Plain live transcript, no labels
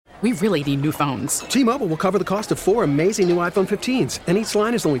We really need new phones. T-Mobile will cover the cost of 4 amazing new iPhone 15s, and each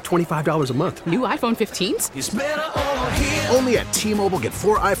line is only $25 a month. New iPhone 15s? It's better over here. Only at T-Mobile, get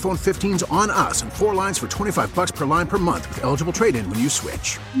 4 iPhone 15s on us and 4 lines for $25 per line per month with eligible trade-in when you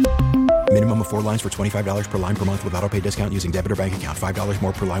switch. Minimum of 4 lines for $25 per line per month with autopay discount using debit or bank account. $5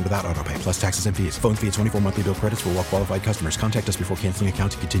 more per line without autopay, plus taxes and fees. Phone fee at 24 monthly bill credits for well-qualified customers. Contact us before canceling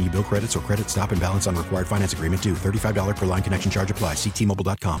account to continue bill credits or credit stop and balance on required finance agreement due. $35 per line connection charge applies. See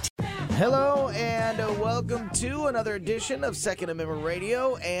T-Mobile.com. Hello and welcome to another edition of Second Amendment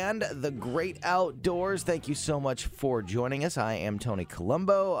Radio and the Great Outdoors. Thank you so much for joining us. I am Tony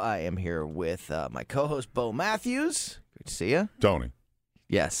Colombo. I am here with my co-host, Bo Matthews. Good to see you. Tony.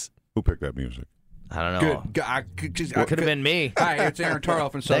 Yes. Who picked that music? I don't know. Good. Could have been me. Hi, it's Aaron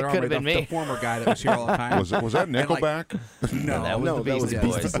Tarloff from Southern That could have Army, been me. the former guy that was here all the time. Was that Nickelback? No, that was the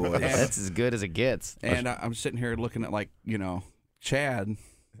Beastie Boys. That's as good as it gets. And I'm sitting here looking at, Chad,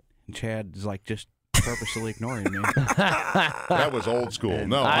 and Chad is just purposely ignoring me. That was old school.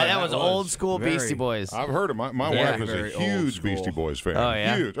 No, that was old school Beastie Boys. I've heard of my wife is a huge Beastie Boys fan. Oh,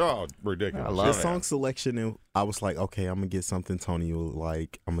 yeah? Huge. Oh, ridiculous. I love the song selection, and I was like, okay, I'm gonna get something Tony will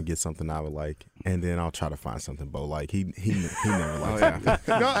like. I'm gonna get something I would like, and then I'll try to find something Bo like. He never likes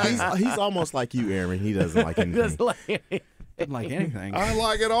anything. No, he's almost like you, Aaron. He doesn't like anything. Didn't like anything. I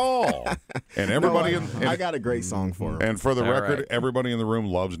like it all. And everybody I got a great song for him. And for the record, right. Everybody in the room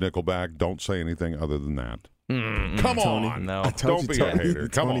loves Nickelback. Don't say anything other than that. Come on. No. Don't be a hater.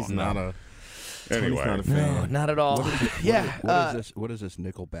 Come Tony's on. not a Anyway. Tony's not a fan. No, not at all. What is this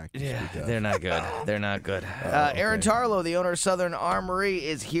Nickelback? Yeah, they're not good. They're not good. Aaron Tarlow, the owner of Southern Armory,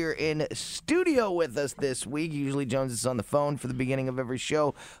 is here in studio with us this week. Usually Jones is on the phone for the beginning of every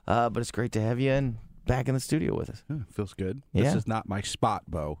show, but it's great to have you back in the studio with us. Feels good. Yeah. This is not my spot,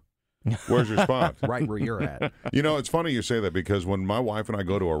 Bo. Where's your spot? Right where you're at. You know, it's funny you say that because when my wife and I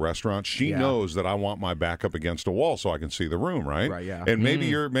go to a restaurant, she knows that I want my back up against a wall so I can see the room, right? Right, yeah. And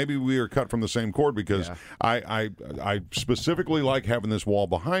maybe we are cut from the same cord because I specifically like having this wall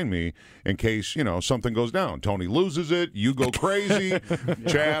behind me in case, something goes down. Tony loses it, you go crazy.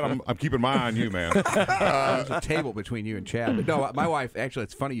 Chad, I'm keeping my eye on you, man. There's a table between you and Chad. But no, my wife, actually,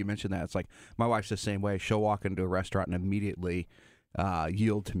 it's funny you mentioned that. It's like my wife's the same way. She'll walk into a restaurant and immediately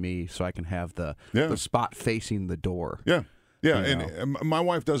yield to me so I can have the spot facing the door. Yeah. And my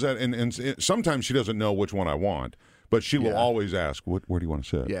wife does that, and sometimes she doesn't know which one I want, but she will always ask, where do you want to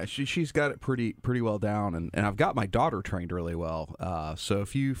sit? Yeah, she's got it pretty well down, and I've got my daughter trained really well. So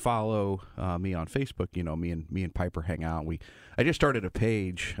if you follow me on Facebook, me and Piper hang out. I just started a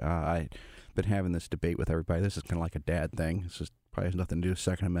page. I've been having this debate with everybody. This is kind of like a dad thing. It's just probably has nothing to do with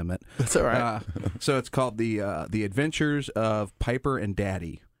Second Amendment. That's all right. So it's called the Adventures of Piper and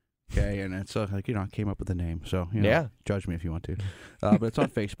Daddy. Okay, and it's I came up with the name, so judge me if you want to. But it's on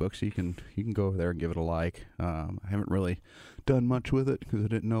Facebook, so you can go over there and give it a like. I haven't really done much with it because I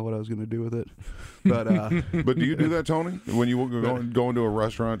didn't know what I was going to do with it. But but do you do that, Tony? When you go into a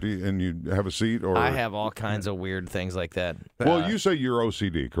restaurant and you have a seat, or I have all kinds of weird things like that. Well, you say you're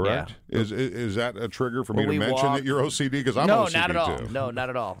OCD, correct? Yeah. Is that a trigger for me to mention that you're OCD? Because I'm no, OCD not at all. too. No, not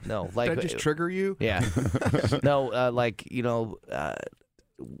at all. No, did I just trigger you? Yeah. No,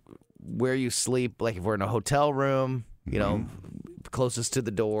 where you sleep, like if we're in a hotel room, closest to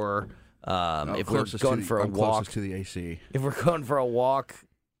the door. If we're going for a walk, closest to the AC. If we're going for a walk,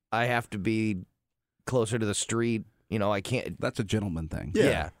 I have to be closer to the street. I can't. That's a gentleman thing.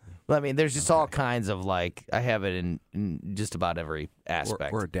 Yeah. Well, I mean, there's just all kinds of I have it in just about every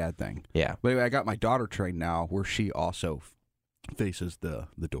aspect. Or a dad thing. Yeah. But anyway, I got my daughter trained now where she also faces the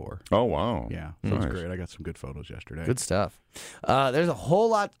door. Oh, wow. Yeah. So it's great. I got some good photos yesterday. Good stuff. There's a whole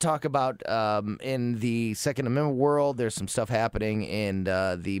lot to talk about in the Second Amendment world. There's some stuff happening in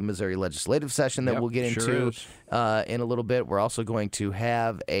the Missouri legislative session that we'll get into in a little bit. We're also going to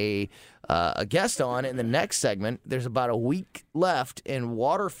have a guest on in the next segment. There's about a week left in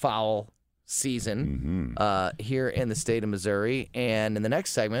waterfowl season here in the state of Missouri. And in the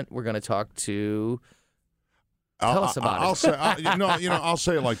next segment, we're going to talk to... Tell us about it. I'll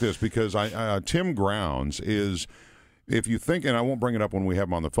say it like this because Tim Grounds is, if you think, and I won't bring it up when we have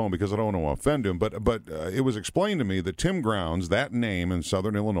him on the phone because I don't want to offend him, but it was explained to me that Tim Grounds, that name in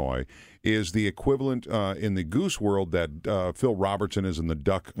Southern Illinois, is the equivalent in the goose world that Phil Robertson is in the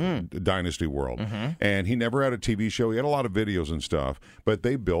duck dynasty world. And he never had a TV show. He had a lot of videos and stuff, but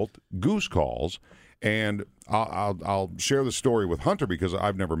they built goose calls. And I'll share the story with Hunter because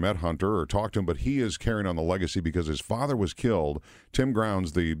I've never met Hunter or talked to him, but he is carrying on the legacy because his father was killed. Tim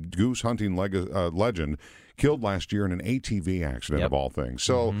Grounds, the goose hunting legend, killed last year in an ATV accident, of all things.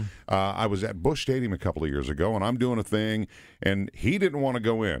 So I was at Busch Stadium a couple of years ago, and I'm doing a thing, and he didn't want to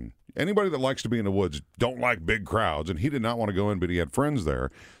go in. Anybody that likes to be in the woods don't like big crowds, and he did not want to go in, but he had friends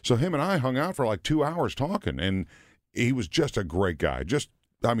there. So him and I hung out for like 2 hours talking, and he was just a great guy. Just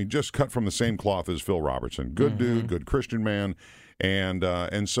cut from the same cloth as Phil Robertson. Good dude, good Christian man.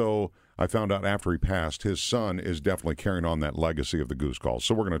 And so I found out after he passed, his son is definitely carrying on that legacy of the goose calls.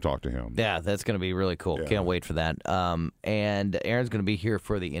 So we're going to talk to him. Yeah, that's going to be really cool. Yeah. Can't wait for that. And Aaron's going to be here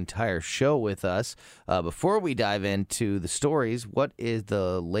for the entire show with us. Before we dive into the stories, what is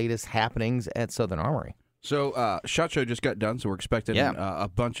the latest happenings at Southern Armory? So SHOT Show just got done, so we're expecting a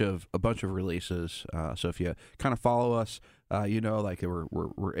bunch of releases. So if you kind of follow us, like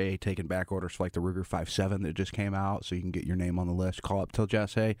we're taking back orders for like the Ruger 5.7 that just came out, so you can get your name on the list. Call up, tell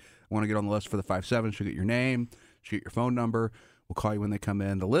Jess, hey, I want to get on the list for the 5.7. She'll get your name, she'll get your phone number. We'll call you when they come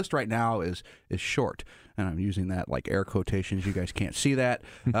in. The list right now is short, and I'm using that like air quotations. You guys can't see that,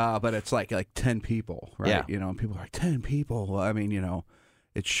 but it's like 10 people, right? Yeah. And people are like 10 people. Well, I mean,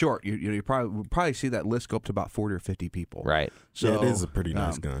 it's short. You probably see that list go up to about 40 or 50 people. Right. So it is a pretty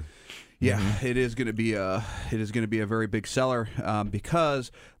nice gun. Yeah, it is going to be a very big seller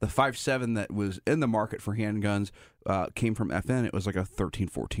because the 5.7 that was in the market for handguns came from FN. It was like a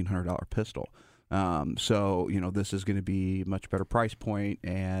 $1,400 pistol. So this is going to be much better price point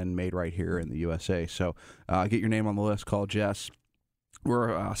and made right here in the USA. So get your name on the list. Call Jess. We're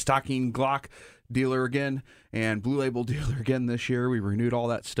a stocking Glock dealer again and Blue Label dealer again this year. We renewed all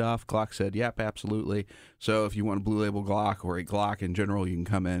that stuff. Glock said, yep, absolutely. So if you want a Blue Label Glock or a Glock in general, you can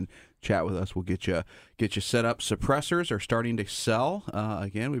come in, chat with us. We'll get you set up. Suppressors are starting to sell.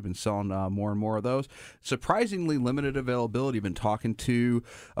 Again, we've been selling more and more of those. Surprisingly limited availability. Been talking to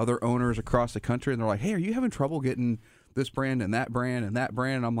other owners across the country, and they're like, hey, are you having trouble getting this brand and that brand and that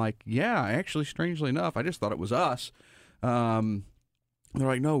brand? And I'm like, yeah, actually, strangely enough, I just thought it was us. They're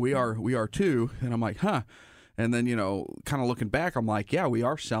like, no, we are too. And I'm like, huh. And then, kind of looking back, I'm like, yeah, we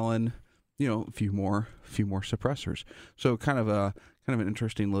are selling, a few more suppressors. So kind of an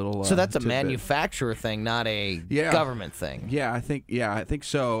interesting little. So that's a tidbit. Manufacturer thing, not a government thing. Yeah, I think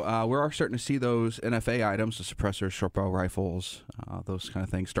so. We are starting to see those NFA items, the suppressors, short barrel rifles, those kind of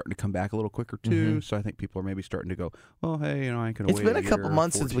things starting to come back a little quicker too. So I think people are maybe starting to go, well, hey, I ain't gonna wait. It's been a couple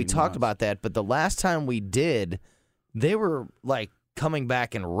months since we talked about that, but the last time we did, they were like coming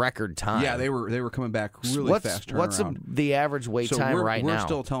back in record time. Yeah, they were coming back really fast. What's the average wait time right now? We're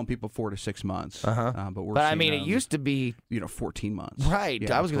still telling people 4 to 6 months. But I mean, it used to be 14 months. Right.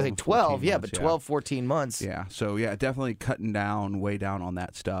 Yeah, I was going to say 12. Yeah, but 12, 14 months. Yeah. So definitely cutting down, way down on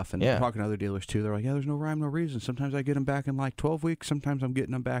that stuff. And talking to other dealers too, they're like, yeah, there's no rhyme, no reason. Sometimes I get them back in like 12 weeks. Sometimes I'm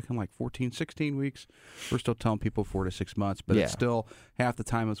getting them back in like 14, 16 weeks. We're still telling people 4 to 6 months, but it's still half the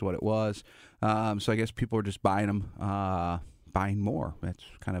time is what it was. So I guess people are just buying them. Buying more. That's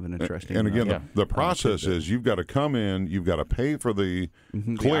kind of an interesting. And again, the process is you've got to come in, you've got to pay for the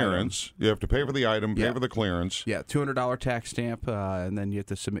clearance. You have to pay for the item, pay for the clearance. Yeah, $200 tax stamp, and then you have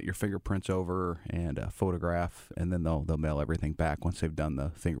to submit your fingerprints over and a photograph, and then they'll mail everything back once they've done the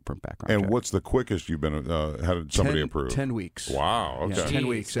fingerprint background check. And what's the quickest you've been had somebody approved? 10 weeks. Wow. Okay. Yeah, 10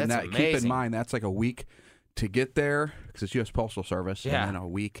 weeks, and that's keep in mind that's like a week to get there because it's U.S. Postal Service, and then a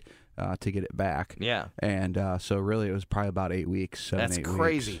week to get it back. Yeah. And so really it was probably about 8 weeks. That's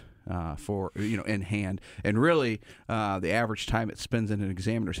crazy. For in hand, and really the average time it spends in an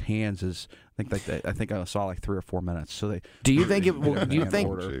examiner's hands is I think I saw like 3 or 4 minutes. So do you think it will? Do you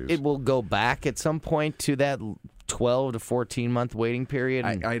think it will go back at some point to that 12 to 14 month waiting period?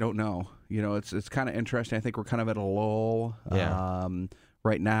 I don't know. It's kind of interesting. I think we're kind of at a lull.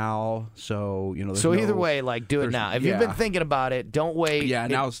 Right now, so So either way, do it now. If you've been thinking about it, don't wait. Yeah,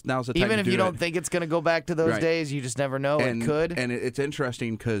 now's the time. Even if you don't it. think it's going to go back to those days, you just never know. It could. And it's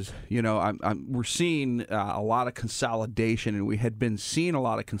interesting because we're seeing a lot of consolidation, and we had been seeing a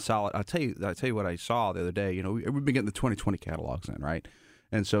lot of consolidation. I'll tell you what I saw the other day. We've been getting the 2020 catalogs in, right?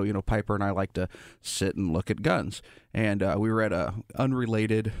 And so, Piper and I like to sit and look at guns. And we were at a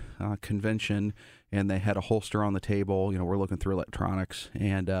unrelated convention, and they had a holster on the table. We're looking through electronics,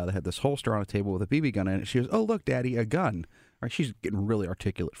 and they had this holster on a table with a BB gun in it. She goes, "Oh, look, Daddy, a gun." Right? She's getting really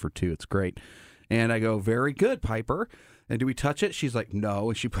articulate for 2. It's great. And I go, "Very good, Piper. And do we touch it?" She's like, "No."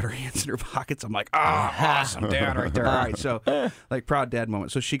 And she put her hands in her pockets. I'm like, awesome, Dad, right there. All right, so proud dad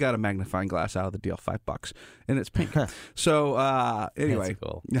moment. So she got a magnifying glass out of the deal, $5, and it's pink. So anyway, that's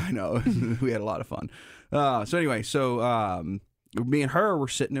cool. I know we had a lot of fun. So anyway, me and her were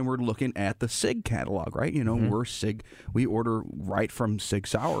sitting and we're looking at the SIG catalog, right? You know, we're SIG. We order right from Sig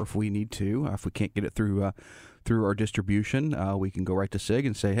Sauer if we need to. If we can't get it through our distribution, we can go right to SIG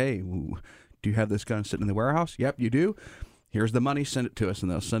and say, hey, do you have this gun sitting in the warehouse? Yep, you do. Here's the money, send it to us,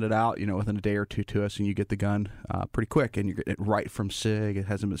 and they'll send it out, within a day or two to us, and you get the gun pretty quick, and you're getting it right from SIG. It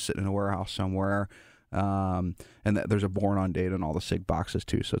hasn't been sitting in a warehouse somewhere, and there's a born-on date on all the SIG boxes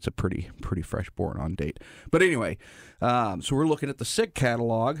too, so it's a pretty fresh born-on date. But anyway, so we're looking at the SIG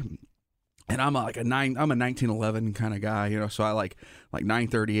catalog, and I'm a 1911 kind of guy, so I like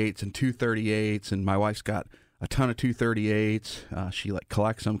 938s and 238s, and my wife's got a ton of 238s. She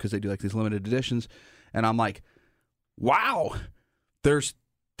collects them because they do these limited editions, and I'm like, wow, there's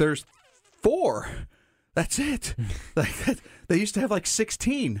 4. That's it. They used to have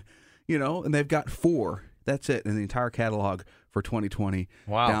 16, and they've got 4. That's it in the entire catalog for 2020.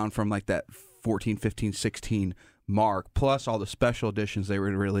 Wow. Down from that 14, 15, 16 mark, plus all the special editions they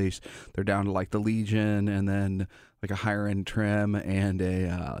would release. They're down to the Legion, and then a higher end trim and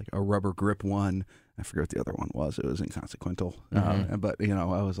a rubber grip one. I forget what the other one was. It was inconsequential. But,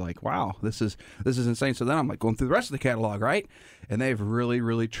 I was like, wow, this is insane. So then I'm going through the rest of the catalog, right? And they've really,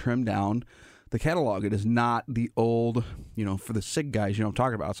 really trimmed down the catalog. It is not the old, for the SIG guys, I'm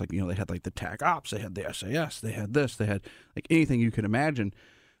talking about. It's they had the TAC Ops, they had the SAS, they had this, they had anything you could imagine.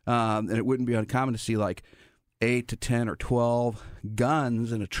 And it wouldn't be uncommon to see 8 to 10 or 12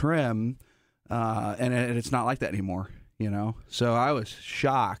 guns in a trim. And it's not like that anymore, So I was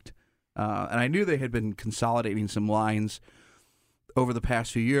shocked. And I knew they had been consolidating some lines over the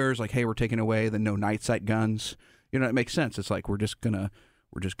past few years. Hey, we're taking away the no night sight guns. It makes sense. It's we're just gonna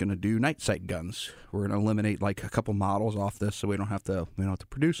do night sight guns. We're gonna eliminate a couple models off this, so we don't have to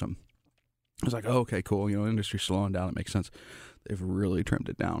produce them. I was oh, okay, cool. Industry's slowing down. It makes sense. They've really trimmed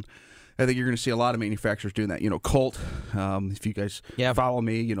it down. I think you're going to see a lot of manufacturers doing that. Colt, if you guys follow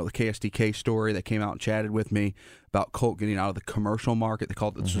me, the KSDK story that came out and chatted with me about Colt getting out of the commercial market. They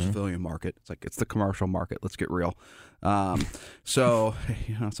called it the civilian market. It's it's the commercial market. Let's get real. So,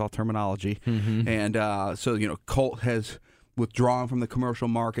 it's all terminology. And so, Colt has withdrawn from the commercial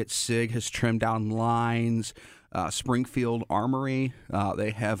market. SIG has trimmed down lines. Springfield Armory,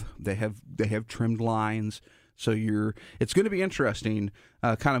 they have trimmed lines. So it's going to be interesting,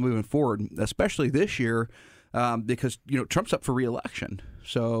 kind of moving forward, especially this year, because Trump's up for re-election.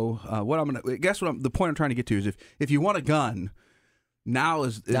 So the point I'm trying to get to is if you want a gun, now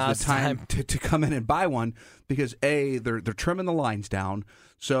is the time to come in and buy one, because they're trimming the lines down.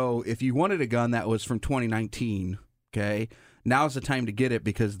 So if you wanted a gun that was from 2019, okay, now is the time to get it,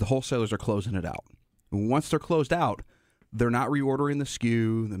 because the wholesalers are closing it out. And once they're closed out, they're not reordering the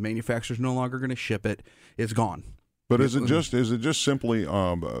SKU. The manufacturer's no longer going to ship it. It's gone. But is it just simply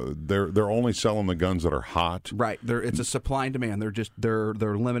they're only selling the guns that are hot? Right. It's a supply and demand. They're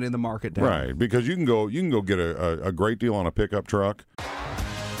limiting the market down. Right. Because you can go get a great deal on a pickup truck.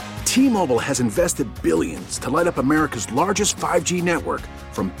 T-Mobile has invested billions to light up America's largest 5G network,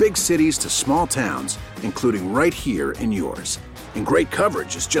 from big cities to small towns, including right here in yours. And great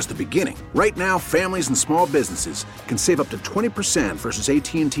coverage is just the beginning. Right now, families and small businesses can save up to 20% versus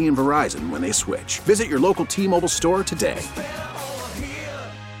AT&T and Verizon when they switch. Visit your local T-Mobile store today.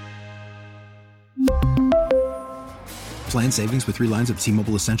 Plan savings with 3 lines of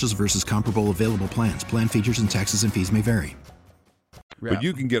T-Mobile Essentials versus comparable available plans. Plan features and taxes and fees may vary. But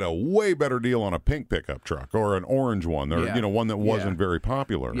you can get a way better deal on a pink pickup truck or an orange one, or one that wasn't very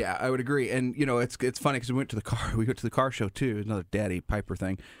popular. Yeah, I would agree. And it's funny because we went to the car show too, another Daddy Piper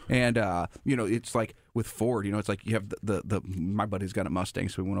thing. And it's with Ford, it's you have the my buddy's got a Mustang,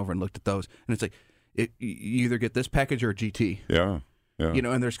 so we went over and looked at those, and it's you either get this package or a GT. Yeah. Yeah.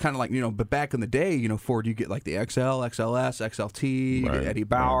 And there's kind of but back in the day, Ford, you get the XL, XLS, XLT, right, Eddie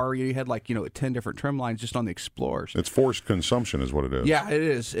Bauer. Right. You had 10 different trim lines just on the Explorers. It's forced consumption is what it is. Yeah, it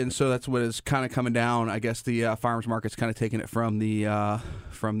is. And so that's what is kind of coming down. I guess the farmers market's kind of taking it from the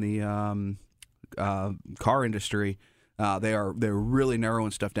car industry. They're really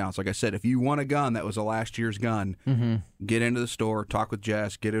narrowing stuff down. So like I said, if you want a gun that was a last year's gun, get into the store, talk with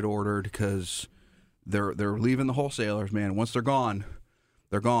Jess, get it ordered, because they're leaving the wholesalers, man. Once they're gone,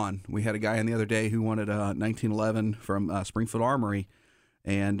 they're gone. We had a guy in the other day who wanted a 1911 from Springfield Armory,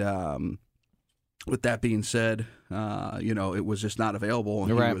 and with that being said, it was just not available,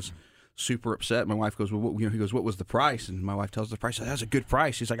 and he was super upset. My wife goes, well, he goes, what was the price? And my wife tells the price. That's a good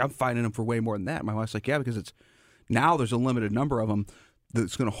price. He's like, I'm finding them for way more than that. My wife's like, yeah, because now there's a limited number of them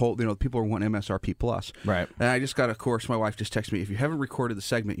that's going to hold. People are wanting MSRP plus. Right. And I just got, of course, my wife just texted me, if you haven't recorded the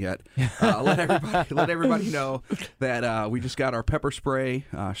segment yet, let everybody know that we just got our pepper spray,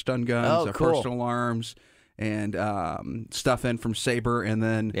 stun guns, our personal alarms, and stuff in from Sabre, and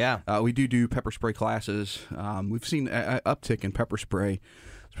then we do pepper spray classes. We've seen an uptick in pepper spray,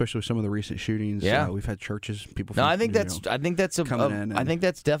 especially with some of the recent shootings. We've had churches, people. I think that's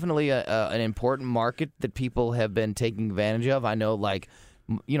definitely an important market that people have been taking advantage of. I know, like,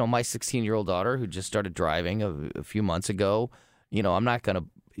 my 16-year-old daughter who just started driving a few months ago. I'm not gonna.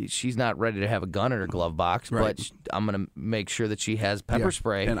 She's not ready to have a gun in her glove box, but I'm going to make sure that she has pepper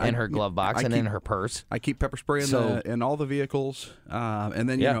spray in her glove box and in her purse. I keep pepper spray in all the vehicles. And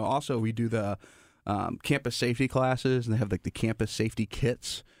then, also we do the campus safety classes, and they have like the campus safety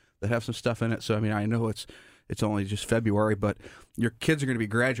kits that have some stuff in it. So, I mean, I know it's only just February, but your kids are going to be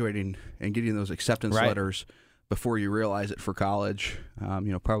graduating and getting those acceptance letters before you realize it for college,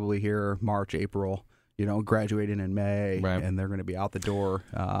 probably here March, April. Graduating in May, and they're going to be out the door.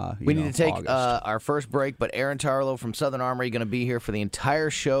 We need to take our first break, but Aaron Tarlow from Southern Armory going to be here for the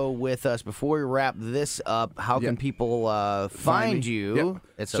entire show with us. Before we wrap this up, how can people find you?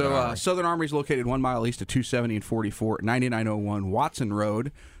 At Southern Armory? Southern Armory is located 1 mile east of 270 and 44, 9901 Watson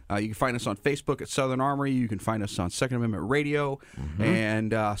Road. You can find us on Facebook at Southern Armory. You can find us on Second Amendment Radio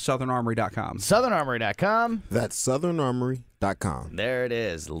and SouthernArmory.com. SouthernArmory.com. That's SouthernArmory.com. There it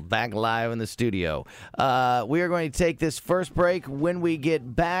is, back live in the studio. We are going to take this first break. When we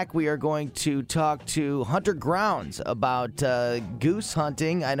get back, we are going to talk to Hunter Grounds about goose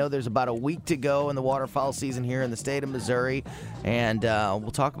hunting. I know there's about a week to go in the waterfowl season here in the state of Missouri, and we'll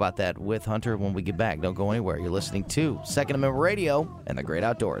talk about that with Hunter when we get back. Don't go anywhere. You're listening to Second Amendment Radio and the Great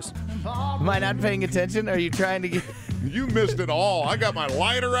Outdoors. Am I not paying attention? Are you trying to get... You missed it all. I got my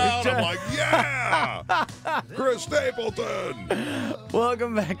lighter out. I'm like, yeah! Chris Stapleton!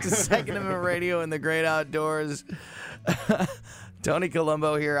 Welcome back to Second Amendment Radio and the Great Outdoors. Tony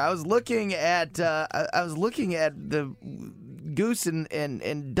Colombo here. I was looking at the goose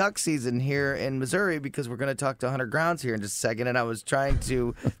and duck season here in Missouri because we're going to talk to Hunter Grounds here in just a second, and I was trying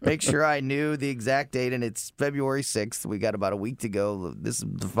to make sure I knew the exact date, and it's February 6th. We got about a week to go. This is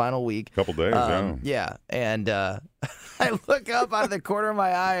the final week. Couple days, yeah. And I look up out of the corner of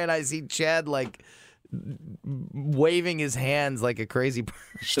my eye, and I see Chad, like, waving his hands like a crazy person.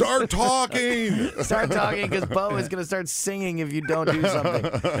 Start talking! Start talking, because Bo is going to start singing if you don't do something.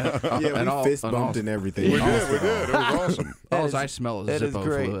 We fist bumped and everything. We did. It was awesome. All I smell is Zippo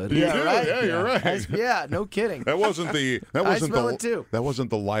fluid. Yeah, right? Yeah, you're right. Yeah, no kidding. That wasn't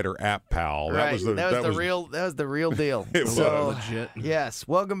the lighter app, pal. That was the real deal. It was legit. Yes,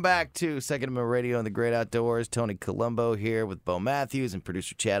 welcome back to Second Amendment Radio and the Great Outdoors. Tony Colombo here with Bo Matthews and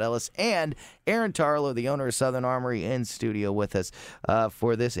producer Chad Ellis and Aaron Tarlow, the owner of Southern Armory, in studio with us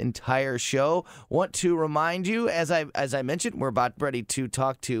for this entire show. Want to remind you, as I mentioned, we're about ready to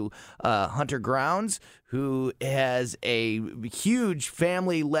talk to Hunter Grounds, who has a huge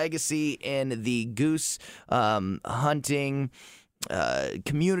family legacy in the goose hunting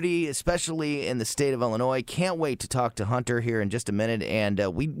community, especially in the state of Illinois. Can't wait to talk to Hunter here in just a minute. And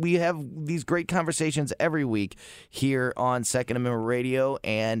we have these great conversations every week here on Second Amendment Radio.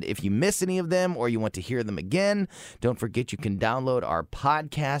 And if you miss any of them or you want to hear them again, don't forget you can download our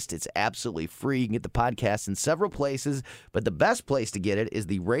podcast. It's absolutely free. You can get the podcast in several places, but the best place to get it is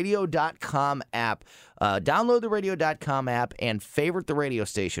the radio.com app. Download the radio.com app and favorite the radio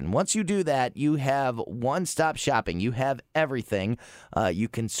station. Once you do that, you have one-stop shopping. You have everything. You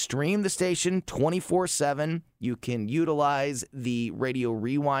can stream the station 24/7. You can utilize the Radio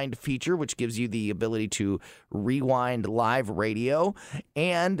Rewind feature, which gives you the ability to rewind live radio.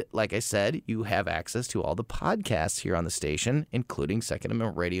 And like I said, you have access to all the podcasts here on the station, including Second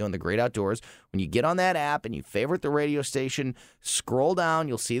Amendment Radio and the Great Outdoors. When you get on that app and you favorite the radio station, scroll down,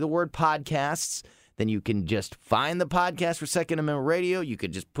 you'll see the word podcasts. Then you can just find the podcast for Second Amendment Radio. You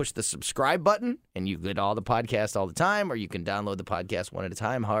could just push the subscribe button, and you get all the podcasts all the time, or you can download the podcast one at a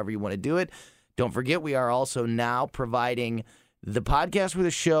time, however you want to do it. Don't forget, we are also now providing the podcast for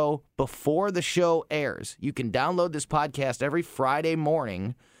the show before the show airs. You can download this podcast every Friday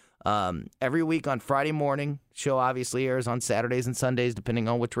morning. Every week on Friday morning. Show obviously airs on Saturdays and Sundays, depending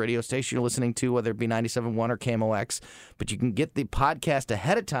on which radio station you're listening to, whether it be 97.1 or KMOX. But you can get the podcast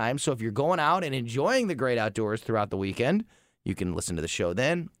ahead of time. So if you're going out and enjoying the great outdoors throughout the weekend, you can listen to the show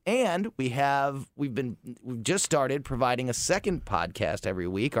then. And we've just started providing a second podcast every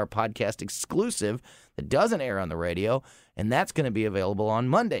week, our podcast exclusive that doesn't air on the radio, and that's going to be available on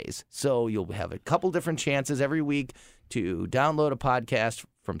Mondays. So you'll have a couple different chances every week to download a podcast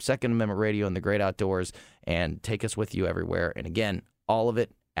from Second Amendment Radio and the Great Outdoors and take us with you everywhere. And again, all of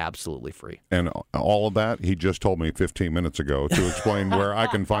it absolutely free. And all of that, he just told me 15 minutes ago to explain where I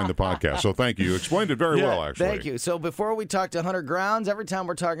can find the podcast. So thank you. You explained it very well, actually. Thank you. So before we talk to Hunter Grounds, every time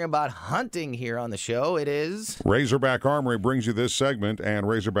we're talking about hunting here on the show, it is... Razorback Armory brings you this segment, and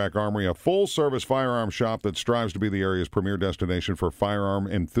Razorback Armory, a full-service firearm shop that strives to be the area's premier destination for firearm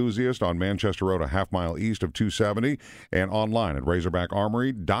enthusiasts on Manchester Road, a half-mile east of 270, and online at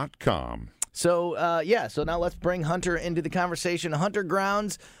RazorbackArmory.com. So, so now let's bring Hunter into the conversation. Hunter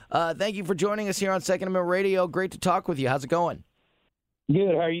Grounds, thank you for joining us here on Second Amendment Radio. Great to talk with you. How's it going?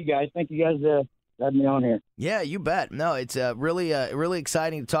 Good. How are you guys? Thank you guys for having me on here. Yeah, you bet. No, it's really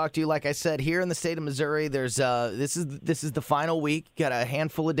exciting to talk to you. Like I said, here in the state of Missouri, there's this is the final week. Got a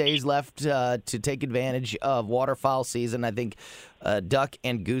handful of days left to take advantage of waterfowl season. I think duck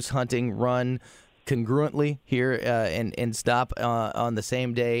and goose hunting run congruently here and stop on the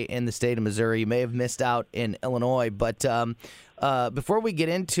same day in the state of Missouri. You may have missed out in Illinois, but before we get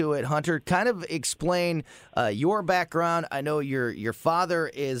into it, Hunter, kind of explain your background. I know your father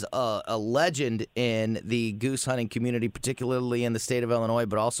is a legend in the goose hunting community, particularly in the state of Illinois,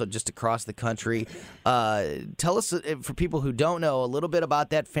 but also just across the country. Tell us, for people who don't know, a little bit about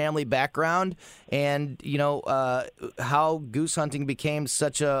that family background and, how goose hunting became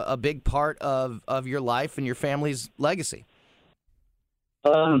such a big part of your life and your family's legacy.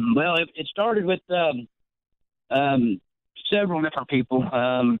 Well, it started with several different people.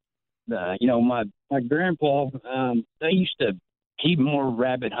 My grandpa, they used to keep more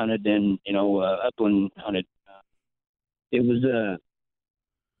rabbit hunted than, upland hunted. It was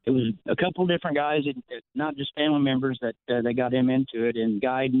a couple different guys, not just family members, that they got him into it, and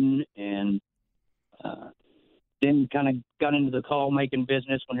guiding, and then kind of got into the call-making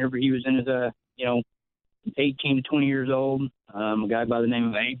business whenever he was in his, 18 to 20 years old. A guy by the name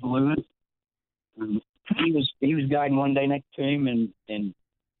of Abe Lewis. He was guiding one day next to him, and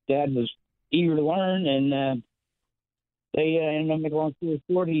Dad was eager to learn, and they ended up making a long story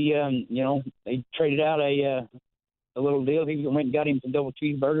short. They traded out a little deal. He went and got him some double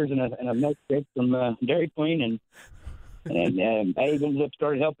cheeseburgers and a milkshake from Dairy Queen, and Abe ended up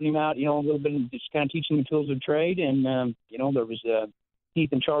started helping him out, a little bit, just kind of teaching him the tools of trade. And there was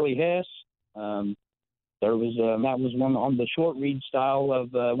Keith and Charlie Hess. There was that was one on the short read style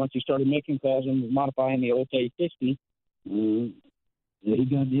of once he started making calls and modifying the old K50. He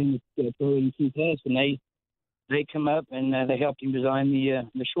got in with Charlie and Keith Hess, and they come up and they helped him design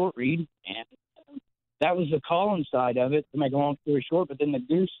the short read, and that was the calling side of it. To make a long story short, but then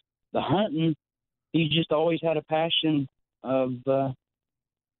the hunting, he just always had a passion of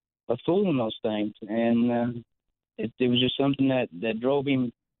fooling those things, and it was just something that drove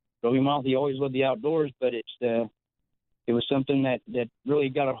him off. He always loved the outdoors, but it was something that really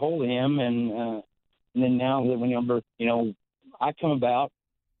got a hold of him. And then now that whenever I come about,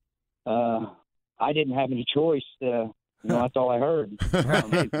 I didn't have any choice. That's all I heard,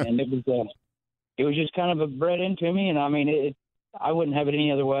 and it was just kind of bred into me. And I mean, I wouldn't have it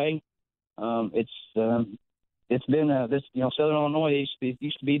any other way. It's been this Southern Illinois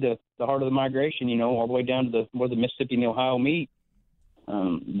used to be the heart of the migration. All the way down to where the Mississippi and the Ohio meet.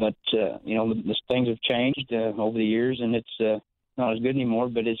 But the things have changed over the years, and it's not as good anymore.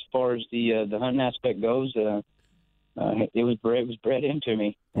 But as far as the hunting aspect goes, it was bred into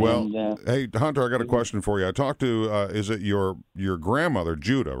me. Well, and, hey Hunter, I got a question for you. I talked to is it your grandmother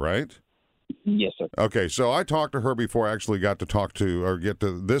Judah, right? Yes, sir. Okay, so I talked to her before I actually got to talk to or get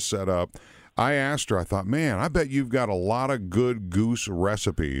to this set up. I asked her, I thought, man, I bet you've got a lot of good goose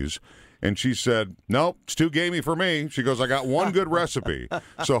recipes. And she said, nope, it's too gamey for me. She goes, I got one good recipe.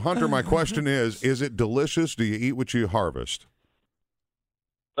 So, Hunter, my question is it delicious? Do you eat what you harvest?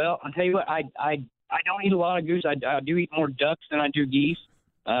 Well, I'll tell you what, I don't eat a lot of goose. I do eat more ducks than I do geese.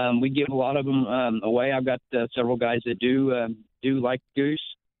 We give a lot of them away. I've got several guys that do like goose.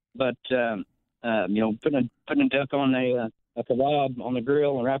 But, putting a duck on a kebab on the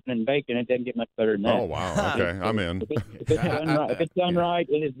grill and wrapping it in bacon, it doesn't get much better than that. Oh, wow. Okay, I'm in. If it's done right,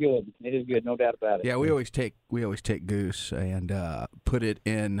 it is good. It is good, no doubt about it. Yeah, we always take goose and put it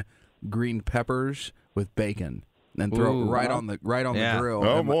in green peppers with bacon and throw it right on the grill.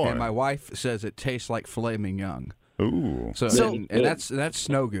 Oh, boy. And my wife says it tastes like filet mignon. Ooh. So that's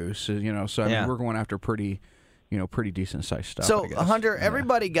snow goose, So I mean, we're going after pretty decent sized stuff. So, Hunter,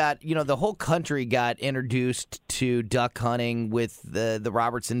 everybody got, the whole country got introduced to duck hunting with the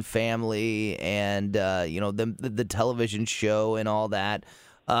Robertson family and, the television show and all that.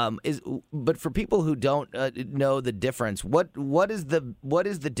 But for people who don't know the difference, what is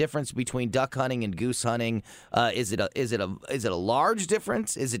the difference between duck hunting and goose hunting? Is it a large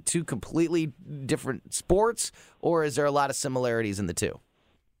difference? Is it two completely different sports, or is there a lot of similarities in the two?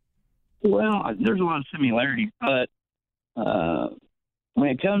 Well, there's a lot of similarities, but when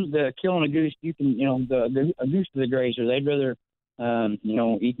it comes to killing a goose, you can, a goose is a grazer. They'd rather,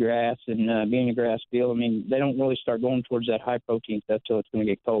 eat grass and be in a grass field. I mean, they don't really start going towards that high protein stuff till it's going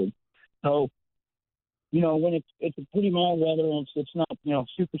to get cold. So, when it's a pretty mild weather and it's not,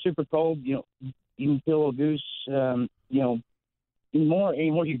 super, super cold, you can kill a goose,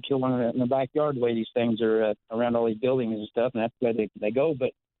 anymore you can kill one in the backyard the way these things are around all these buildings and stuff, and that's where they go.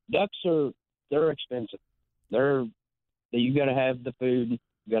 But ducks they're expensive. You got to have the food, you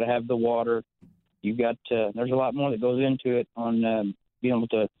got to have the water. You got there's a lot more that goes into it on being able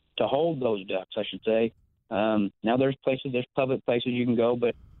to hold those ducks, I should say. Now there's public places you can go,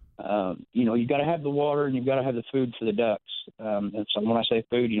 but you got to have the water and you've got to have the food for the ducks. And so when I say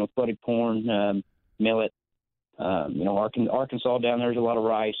food, flooded corn, millet. Arkansas down there's a lot of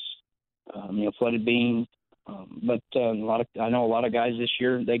rice, flooded beans. But I know a lot of guys this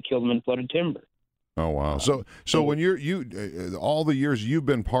year, they killed them in flooded timber. Oh wow! So when you all the years you've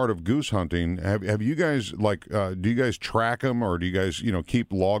been part of goose hunting, have you guys do you guys track them, or do you guys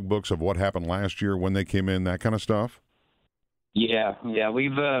keep logbooks of what happened last year when they came in, that kind of stuff? Yeah.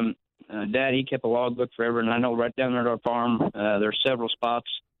 We've Dad, he kept a logbook forever, and I know right down there at our farm, there's several spots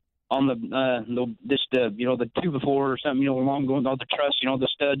on the 2x4 or something, along going on the truss, the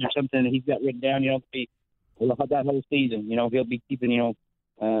studs or something that he's got written down, that whole season, he'll be keeping,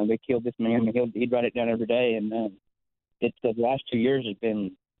 they killed this man, and he'd write it down every day. And it's the last 2 years has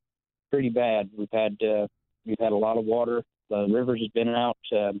been pretty bad. We've had a lot of water. The rivers has been out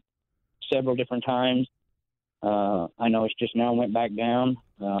several different times. I know it's just now went back down.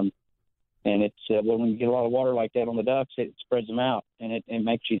 And it's when you get a lot of water like that on the ducks, it spreads them out, and it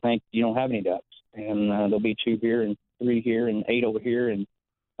makes you think you don't have any ducks. And there'll be 2 here and 3 here and 8 over here, and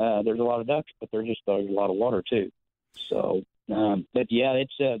there's a lot of ducks, but there's a lot of water too. So, but yeah,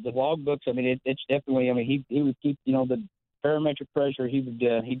 it's the log books. I mean, it's definitely. I mean, he would keep the barometric pressure.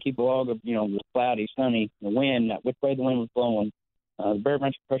 He'd keep a log of it was cloudy, sunny, the wind, which way the wind was blowing. The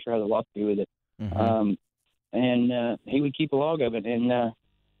barometric pressure has a lot to do with it. Mm-hmm. And he would keep a log of it, and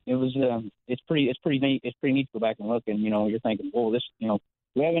it was it's pretty neat. It's pretty neat to go back and look, and you're thinking, well, this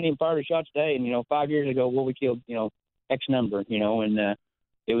we haven't even fired a shot today, and 5 years ago, we killed X number, and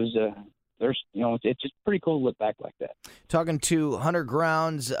it was it's just pretty cool to look back like that. Talking to Hunter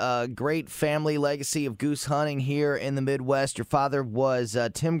Grounds, great family legacy of goose hunting here in the Midwest. Your father was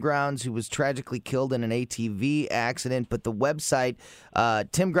Tim Grounds, who was tragically killed in an ATV accident. But the website,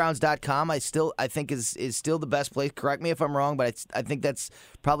 timgrounds.com, I think is still the best place. Correct me if I'm wrong, but I think that's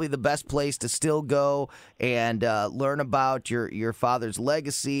probably the best place to still go and learn about your father's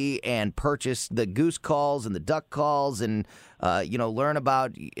legacy and purchase the goose calls and the duck calls and learn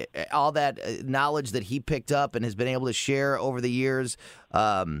about all that knowledge that he picked up and has been able to share over the years.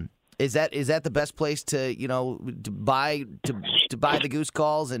 Is that the best place to buy the goose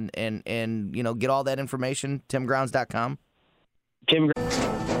calls and get all that information? TimGrounds.com.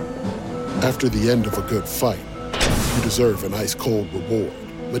 After the end of a good fight, you deserve an ice-cold reward.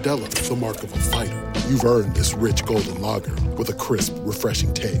 Modelo, the mark of a fighter. You've earned this rich golden lager with a crisp,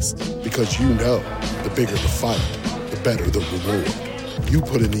 refreshing taste. Because the bigger the fight, the better the reward. You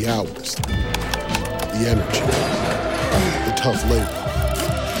put in the hours, the energy, the tough labor.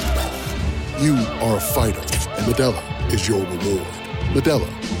 You are a fighter, and Modelo is your reward. Modelo,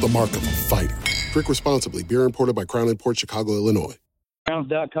 the mark of a fighter. Drink responsibly. Beer imported by Crown Imports, Chicago, Illinois.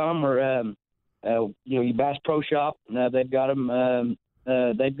 Grounds.com or your Bass Pro Shop. They've got them.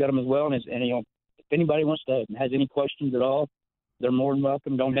 They've got them as well. And if anybody has any questions at all, they're more than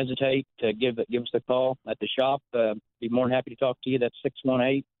welcome. Don't hesitate to give us a call at the shop. Be more than happy to talk to you. That's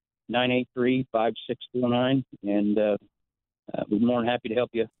 618-983-5649, and we're more than happy to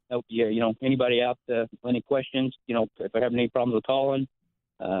help you. Anybody out any questions? If they're having any problems with calling,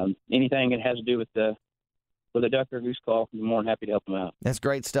 anything that has to do with the duck or goose call, we're more than happy to help them out. That's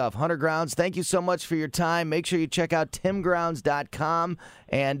great stuff. Hunter Grounds, thank you so much for your time. Make sure you check out timgrounds.com.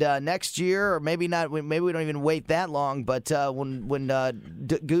 And next year, or maybe not, maybe we don't even wait that long, but when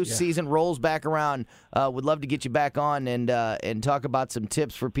goose season rolls back around, we'd love to get you back on and talk about some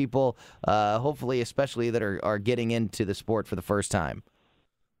tips for people, hopefully especially that are getting into the sport for the first time.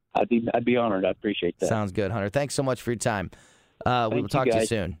 I'd be honored. I appreciate that. Sounds good, Hunter. Thanks so much for your time. We will talk to you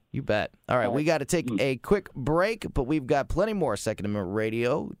soon. You bet. All right, we got to take a quick break, but we've got plenty more Second Amendment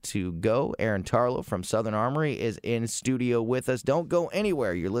Radio to go. Aaron Tarlow from Southern Armory is in studio with us. Don't go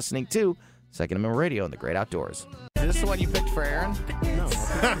anywhere. You're listening to Second Amendment Radio in the Great Outdoors. Is this the one you picked for Aaron? No.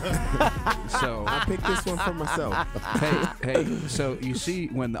 So I picked this one for myself. Hey. So you see,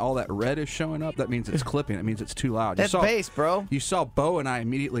 when all that red is showing up, that means it's clipping. It means it's too loud. That's bass, bro. You saw Bo and I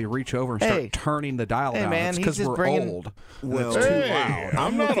immediately reach over and start turning the dial down. Man, it's because we're old. Well, it's too loud.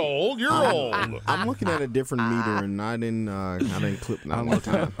 I'm not old. You're old. I'm looking at a different meter, and I didn't clip that one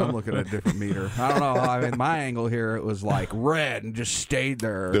time. I'm looking at a different meter. I don't know. I mean, my angle here, it was like red and just stayed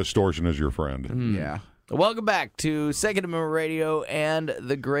there. Distortion is your friend. Yeah. Welcome back to Second Amendment Radio and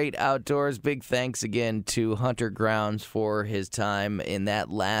the Great Outdoors. Big thanks again to Hunter Grounds for his time in that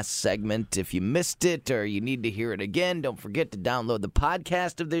last segment. If you missed it or you need to hear it again, don't forget to download the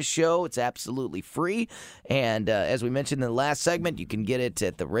podcast of this show. It's absolutely free. And as we mentioned in the last segment, you can get it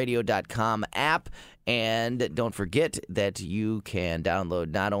at the radio.com app. And don't forget that you can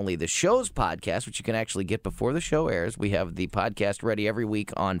download not only the show's podcast, which you can actually get before the show airs. We have the podcast ready every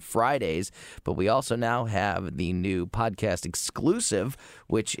week on Fridays, but we also now have the new podcast exclusive,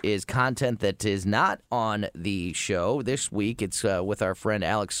 which is content that is not on the show. This week, it's with our friend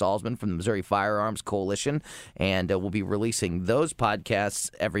Alex Salzman from the Missouri Firearms Coalition, and we'll be releasing those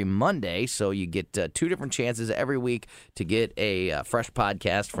podcasts every Monday, so you get 2 different chances every week to get a fresh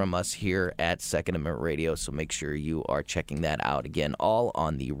podcast from us here at Second Amendment Radio, so make sure you are checking that out. Again, all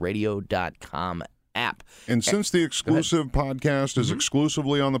on the radio.com app. And since the exclusive podcast is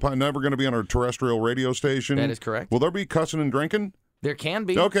exclusively on the never going to be on our terrestrial radio station. That is correct. Will there be cussing and drinking? There can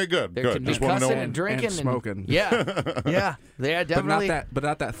be. Okay, good. There can be cussing and drinking and smoking. Yeah, definitely. But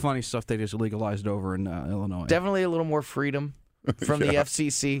not that funny stuff they just legalized over in Illinois. Definitely a little more freedom from the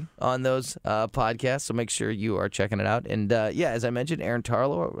FCC on those podcasts, so make sure you are checking it out. And as I mentioned, Aaron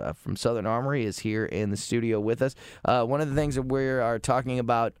Tarlow from Southern Armory is here in the studio with us. One of the things that we are talking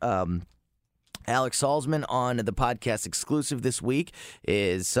about, Alex Salzman on the podcast exclusive this week,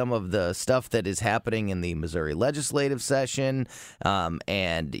 is some of the stuff that is happening in the Missouri legislative session.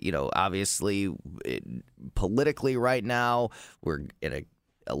 And, obviously, politically right now, we're in a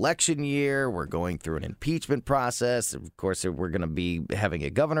election year. We're going through an impeachment process. Of course, we're going to be having a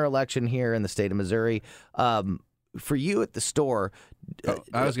governor election here in the state of Missouri. For you at the store,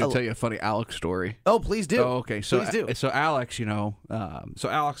 I was going to tell you a funny Alex story. Oh, please do. Oh, okay. So, please do. So Alex, so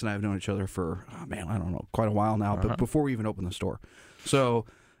Alex and I have known each other for, I don't know, quite a while now, but before we even opened the store. So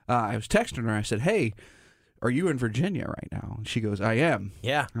I was texting her. I said, hey, are you in Virginia right now? And she goes, I am.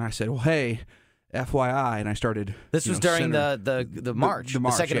 Yeah. And I said, well, hey, FYI, and I started. This was during the march,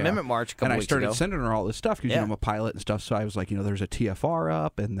 the Second Amendment march a couple weeks ago. And I started sending her all this stuff because I'm a pilot and stuff. So I was like, there's a TFR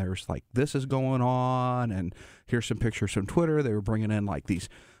up, and there's like this is going on, and here's some pictures from Twitter. They were bringing in like these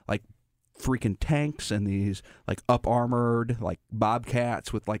like freaking tanks and these like up armored like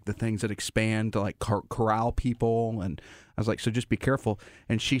bobcats with like the things that expand to like corral people, and I was like, so just be careful.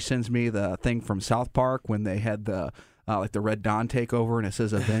 And she sends me the thing from South Park when they had the like the Red Dawn takeover, and it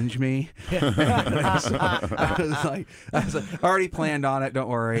says "Avenge me." I was like, already planned on it. Don't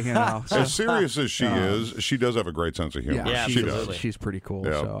worry, So, as serious as she is, she does have a great sense of humor. Yeah, she does. She's pretty cool.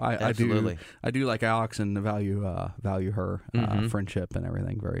 Yeah. So I do like Alex and value her friendship and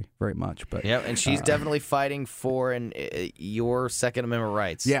everything very, very much. But and she's definitely fighting for your Second Amendment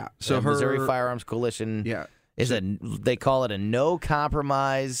rights. Yeah. So her Missouri Firearms Coalition. Yeah. They call it a no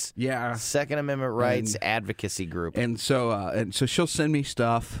compromise Second Amendment rights advocacy group. And so she'll send me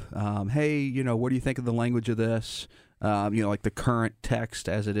stuff. Hey, what do you think of the language of this? Like the current text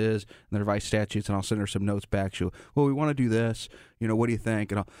as it is, and the revised statutes, and I'll send her some notes back. She'll, we want to do this. What do you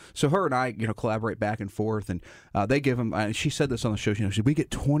think? And so her and I, collaborate back and forth, and they give them. And she said this on the show. We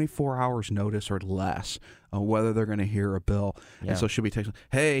get 24 hours notice or less on whether they're going to hear a bill. And so she'll be texting,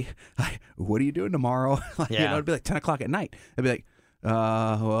 "Hey, what are you doing tomorrow?" It'd be like 10 o'clock at night. I'd be like,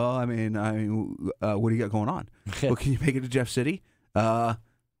 "Well, what do you got going on? Well, can you make it to Jeff City?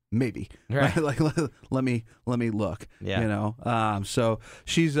 Maybe." Right. Like let me look. Yeah. So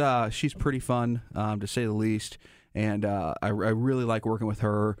she's pretty fun, to say the least. And I really like working with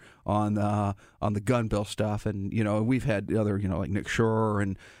her on the gun bill stuff. And we've had other like Nick Shore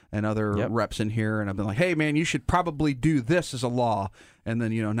and other reps in here, and I've been like, hey man, you should probably do this as a law. And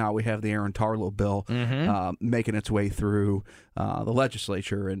then now we have the Aaron Tarlow bill making its way through the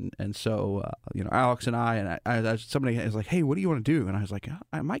legislature, and so Alex and I somebody is like, hey, what do you want to do? And I was like,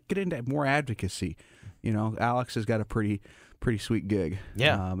 I might get into more advocacy. Alex has got a pretty sweet gig.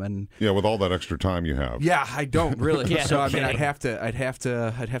 Yeah. With all that extra time you have. Yeah, I don't really. Yeah, so no I mean, kidding.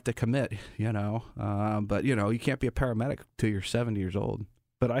 I'd have to commit. But you can't be a paramedic till you're 70 years old.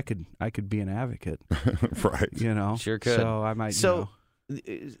 But I could be an advocate. Right. Sure could. So I might. So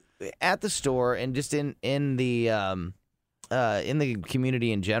at the store and just in the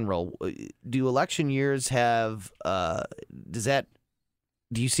community in general, do election years have does that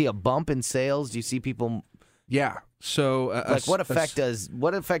do you see a bump in sales? Do you see people? Yeah. So, what effect does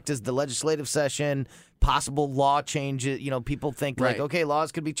the legislative session, possible law changes? People think okay,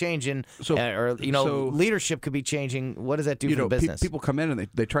 laws could be changing, or leadership could be changing. What does that do for the business? People come in and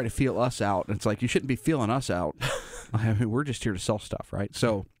they try to feel us out, and it's like, you shouldn't be feeling us out. I mean, we're just here to sell stuff, right?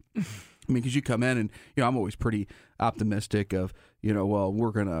 So, I mean, because you come in and I'm always pretty optimistic of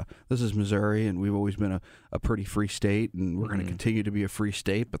this is Missouri, and we've always been a pretty free state, and we're going to continue to be a free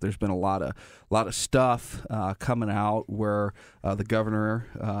state. But there's been a lot of stuff coming out where the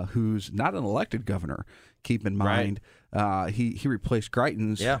governor, who's not an elected governor, keep in mind, he replaced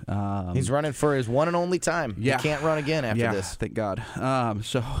Greitens. Yeah, he's running for his one and only time. Yeah. He can't run again after this. Thank God.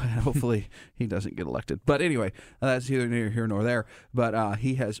 So hopefully he doesn't get elected. But anyway, that's either neither here nor there. But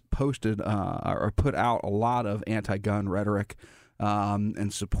he has posted or put out a lot of anti-gun rhetoric.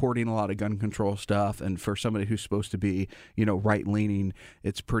 And supporting a lot of gun control stuff, and for somebody who's supposed to be, right-leaning,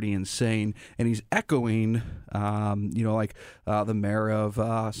 it's pretty insane. And he's echoing, the mayor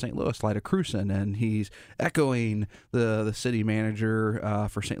of St. Louis, Lyda Krewson, and he's echoing the city manager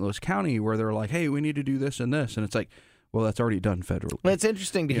for St. Louis County, where they're like, "Hey, we need to do this and this," and it's like, well, that's already done federally. Well, it's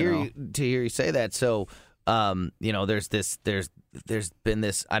interesting to hear you say that. So. There's been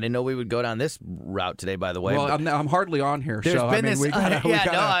this. I didn't know we would go down this route today. By the way, well, I'm hardly on here, so I mean, we gotta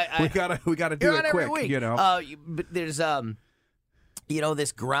do it quick. Week. But there's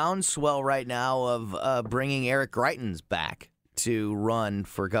this groundswell right now of bringing Eric Greitens back to run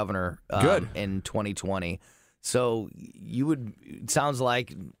for governor in 2020. So it sounds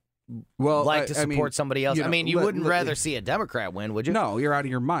like. Well, to support somebody else. You wouldn't rather see a Democrat win, would you? No, you're out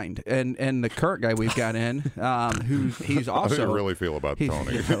of your mind. And the current guy we've got in, he's also. How do you really feel about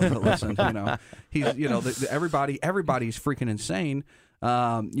Tony? Listen, he's everybody's freaking insane.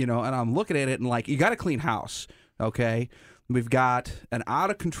 And I'm looking at it and like, you got to clean house. Okay, we've got an out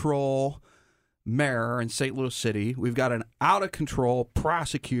of control mayor in St. Louis City. We've got an out-of-control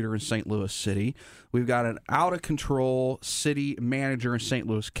prosecutor in St. Louis City. We've got an out-of-control city manager in St.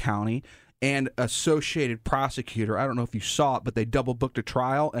 Louis County and associated prosecutor. I don't know if you saw it, but they double-booked a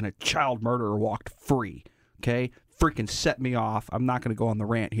trial, and a child murderer walked free. Okay? Freaking set me off. I'm not going to go on the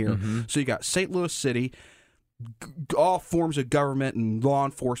rant here. Mm-hmm. So you got St. Louis City, all forms of government and law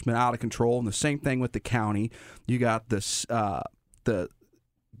enforcement out of control, and the same thing with the county. You got this the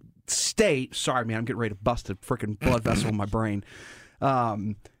state, sorry man, I'm getting ready to bust a freaking blood vessel in my brain,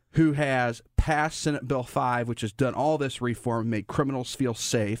 who has passed Senate Bill 5, which has done all this reform, made criminals feel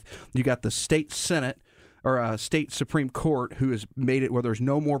safe. You got the state Senate, or state Supreme Court, who has made it where there's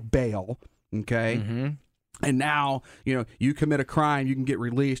no more bail, okay? Mm-hmm. And now, you commit a crime, you can get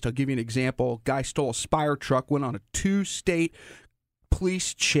released. I'll give you an example. Guy stole a Spire truck, went on a 2-state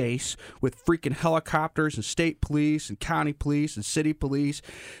police chase with freaking helicopters and state police and county police and city police.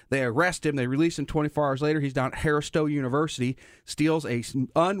 They arrest him. They release him 24 hours later. He's down at Harris-Stowe University, steals a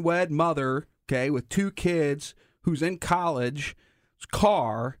unwed mother, okay, with 2 kids, who's in college,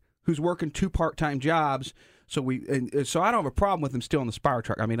 car, who's working 2 part-time jobs. So I don't have a problem with him stealing the Spire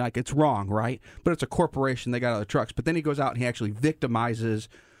truck. I mean, like, it's wrong, right? But it's a corporation. They got other trucks. But then he goes out and he actually victimizes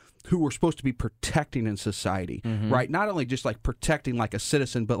who we're supposed to be protecting in society, mm-hmm. right? Not only just like protecting like a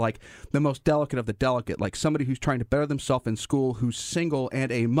citizen, but like the most delicate of the delicate, like somebody who's trying to better themselves in school, who's single,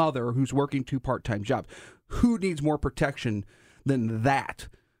 and a mother who's working 2 part-time jobs. Who needs more protection than that?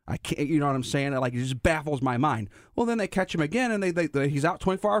 I can't, you know what I'm saying? Like, it just baffles my mind. Well, then they catch him again, and he's out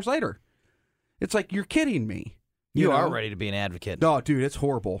 24 hours later. It's like, you're kidding me. You are ready to be an advocate. No, dude, it's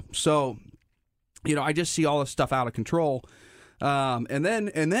horrible. So, I just see all this stuff out of control. And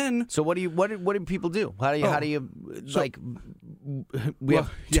then. So what do people do? How do you we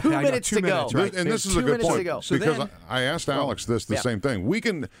have 2 minutes to go. Right. And this is a good point because I asked Alex the same thing.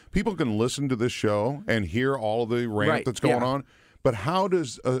 People can listen to this show and hear all of the rant that's going on. But how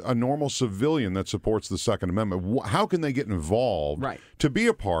does a normal civilian that supports the Second Amendment, how can they get involved to be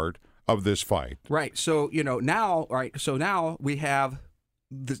a part of this fight? Right. So, now we have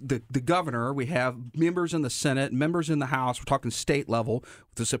the governor, we have members in the Senate, members in the House, we're talking state level,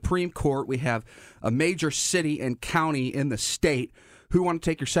 the Supreme Court, we have a major city and county in the state who want to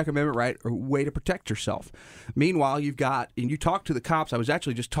take your Second Amendment right or way to protect yourself. Meanwhile, you've got, and you talk to the cops. I was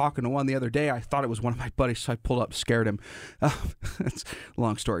actually just talking to one the other day. I thought it was one of my buddies, so I pulled up and scared him. It's a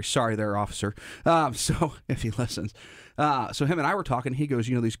long story. Sorry there, officer. So if he listens. So him and I were talking. He goes,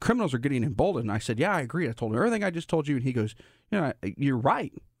 these criminals are getting emboldened. And I said, yeah, I agree. I told him everything I just told you. And he goes, you're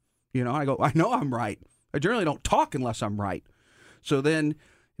right. I go, I know I'm right. I generally don't talk unless I'm right. So then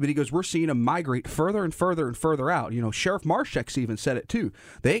But he goes, we're seeing them migrate further and further and further out. Sheriff Marshek's even said it too.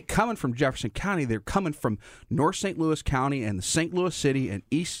 They ain't coming from Jefferson County. They're coming from North St. Louis County and the St. Louis City and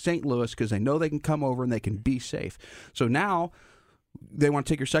East St. Louis because they know they can come over and they can be safe. So now they want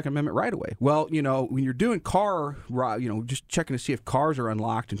to take your Second Amendment right away. Well, when you're doing just checking to see if cars are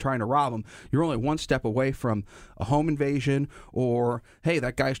unlocked and trying to rob them, you're only one step away from a home invasion or, hey,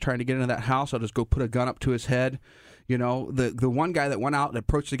 that guy's trying to get into that house. I'll just go put a gun up to his head. The one guy that went out and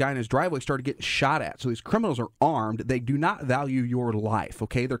approached the guy in his driveway started getting shot at. So these criminals are armed. They do not value your life,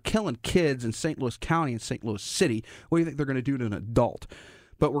 okay? They're killing kids in St. Louis County and St. Louis City. What do you think they're going to do to an adult?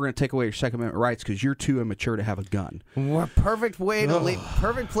 But we're going to take away your Second Amendment rights because you're too immature to have a gun. Perfect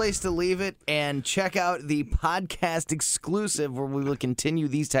place to leave it, and check out the podcast exclusive where we will continue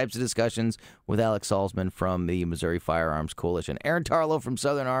these types of discussions with Alex Salzman from the Missouri Firearms Coalition. Aaron Tarlow from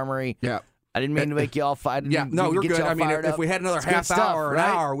Southern Armory. Yeah. I didn't mean to make you all fight. Yeah, no, you're good. I mean, if we had another half hour or an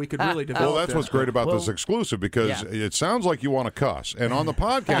hour, we could really develop. Well, that's what's great about this exclusive because it sounds like you want to cuss, and on the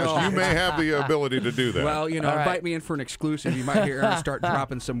podcast, you may have the ability to do that. Well, invite me in for an exclusive. You might hear Aaron start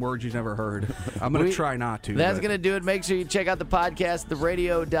dropping some words you've never heard. I'm going to try not to. That's going to do it. Make sure you check out the podcast,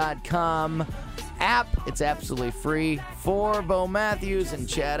 theradio.com app. It's absolutely free. For Bo Matthews and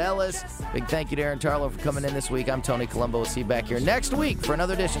Chad Ellis, big thank you to Aaron Tarlow for coming in this week. I'm Tony Colombo. We'll see you back here next week for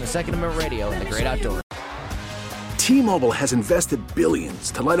another edition of Second Amendment Radio in the Great Outdoors. T-Mobile has invested billions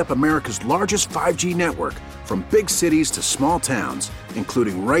to light up America's largest 5G network, from big cities to small towns,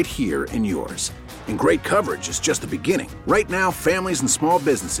 including right here in yours. And great coverage is just the beginning. Right now, families and small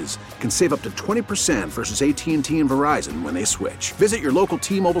businesses can save up to 20% versus AT&T and Verizon when they switch. Visit your local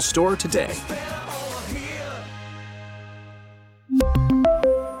T-Mobile store today.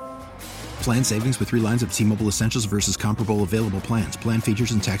 Plan savings with 3 lines of T-Mobile Essentials versus comparable available plans. Plan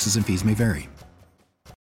features and taxes and fees may vary.